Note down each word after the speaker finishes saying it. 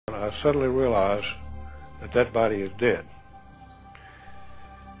I suddenly realized that that body is dead.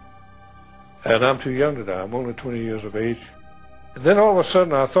 And I'm too young to die. I'm only 20 years of age. And then all of a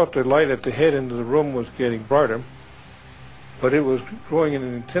sudden I thought the light at the head end of the room was getting brighter, but it was growing in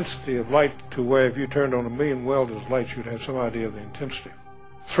an intensity of light to where if you turned on 1,000,000 welders' lights, you'd have some idea of the intensity.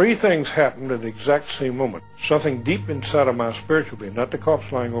 Three things happened at the exact same moment. Something deep inside of my spiritual being, not the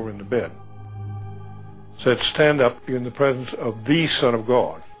corpse lying over in the bed, said, stand up, you're in the presence of the Son of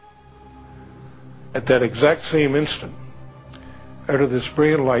God. At that exact same instant, out of this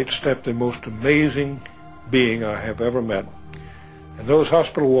brilliant light stepped the most amazing being I have ever met, and those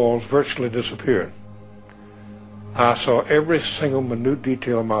hospital walls virtually disappeared. I saw every single minute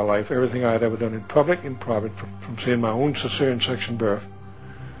detail of my life, everything I had ever done in public and private, from seeing my own cesarean section birth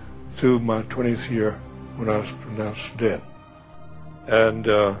to my 20th year when I was pronounced dead. And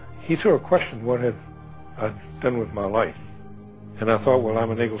he threw a question, what had I done with my life? And I thought, well,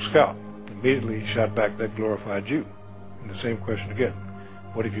 I'm an Eagle Scout. Immediately he shot back, that glorified you. And the same question again,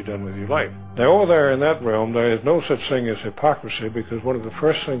 what have you done with your life? Now over there in that realm, there is no such thing as hypocrisy, because one of the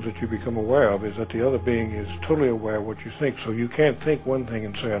first things that you become aware of is that the other being is totally aware of what you think, so you can't think one thing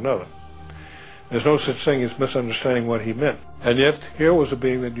and say another. There's no such thing as misunderstanding what he meant. And yet, here was a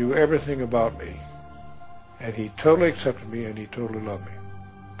being that knew everything about me, and he totally accepted me and he totally loved me.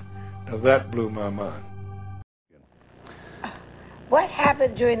 Now that blew my mind. What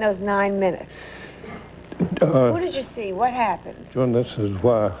happened during those 9 minutes? Who did you see? What happened? John, this is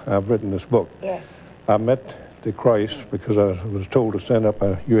why I've written this book. Yes. I met the Christ because I was told to stand up.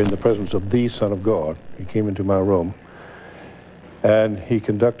 You're in the presence of the Son of God. He came into my room, and he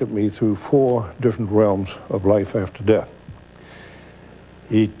conducted me through 4 different realms of life after death.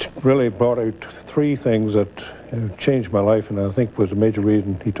 He really brought out 3 things that changed my life, and I think was the major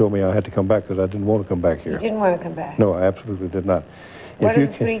reason he told me I had to come back, because I didn't want to come back here. You didn't want to come back? No, I absolutely did not. What are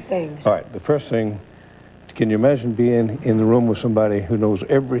the 3 things? All right, the first thing, can you imagine being in the room with somebody who knows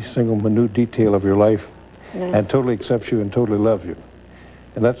every single minute detail of your life and totally accepts you and totally loves you?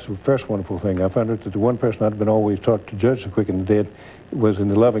 And that's the first wonderful thing. I found out that the one person I'd been always taught to judge the quick and the dead was in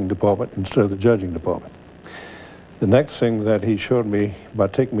the loving department instead of the judging department. The next thing that he showed me by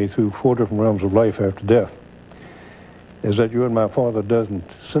taking me through 4 different realms of life after death is that you and my Father doesn't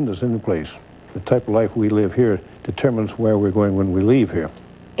send us any place. The type of life we live here determines where we're going when we leave here.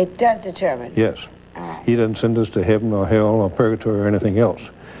 It does determine? Yes. He doesn't send us to heaven or hell or purgatory or anything else.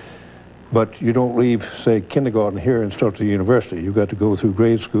 But you don't leave, say, kindergarten here and start to university. You've got to go through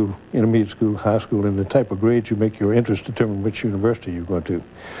grade school, intermediate school, high school, and the type of grades you make your interest determine which university you're going to.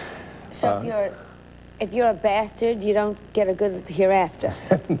 So if you're a bastard, you don't get a good hereafter.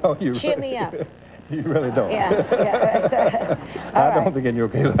 No, you cheer me up. You really don't. Yeah. I don't think in your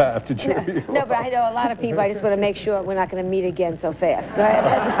case I have to cheer you. No, but I know a lot of people. I just want to make sure we're not going to meet again so fast. Go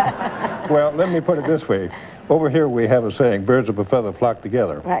ahead. Well, let me put it this way. Over here we have a saying, birds of a feather flock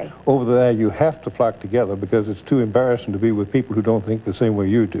together. Right. Over there you have to flock together because it's too embarrassing to be with people who don't think the same way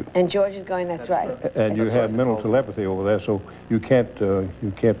you do. And George is going, that's right. And you have mental telepathy over there, so you can't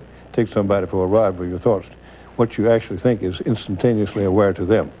take somebody for a ride with your thoughts. What you actually think is instantaneously aware to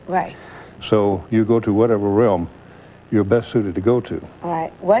them. Right. So you go to whatever realm you're best suited to go to. All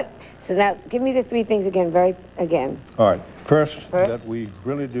right. So now, give me the 3 things again, All right. First, that we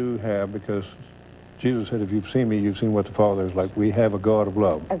really do have, because Jesus said, if you've seen me, you've seen what the Father is like. We have a God of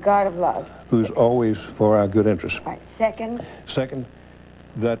love. A God of love. Who's always for our good interest. Right. Second,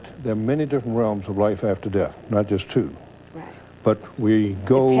 that there are many different realms of life after death, not just 2. right. But we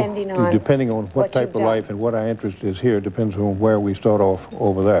go, depending on what type of life and what our interest is here, depends on where we start off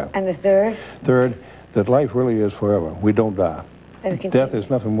over there. And the third? Third, that life really is forever. We don't die. Death is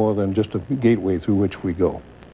nothing more than just a gateway through which we go.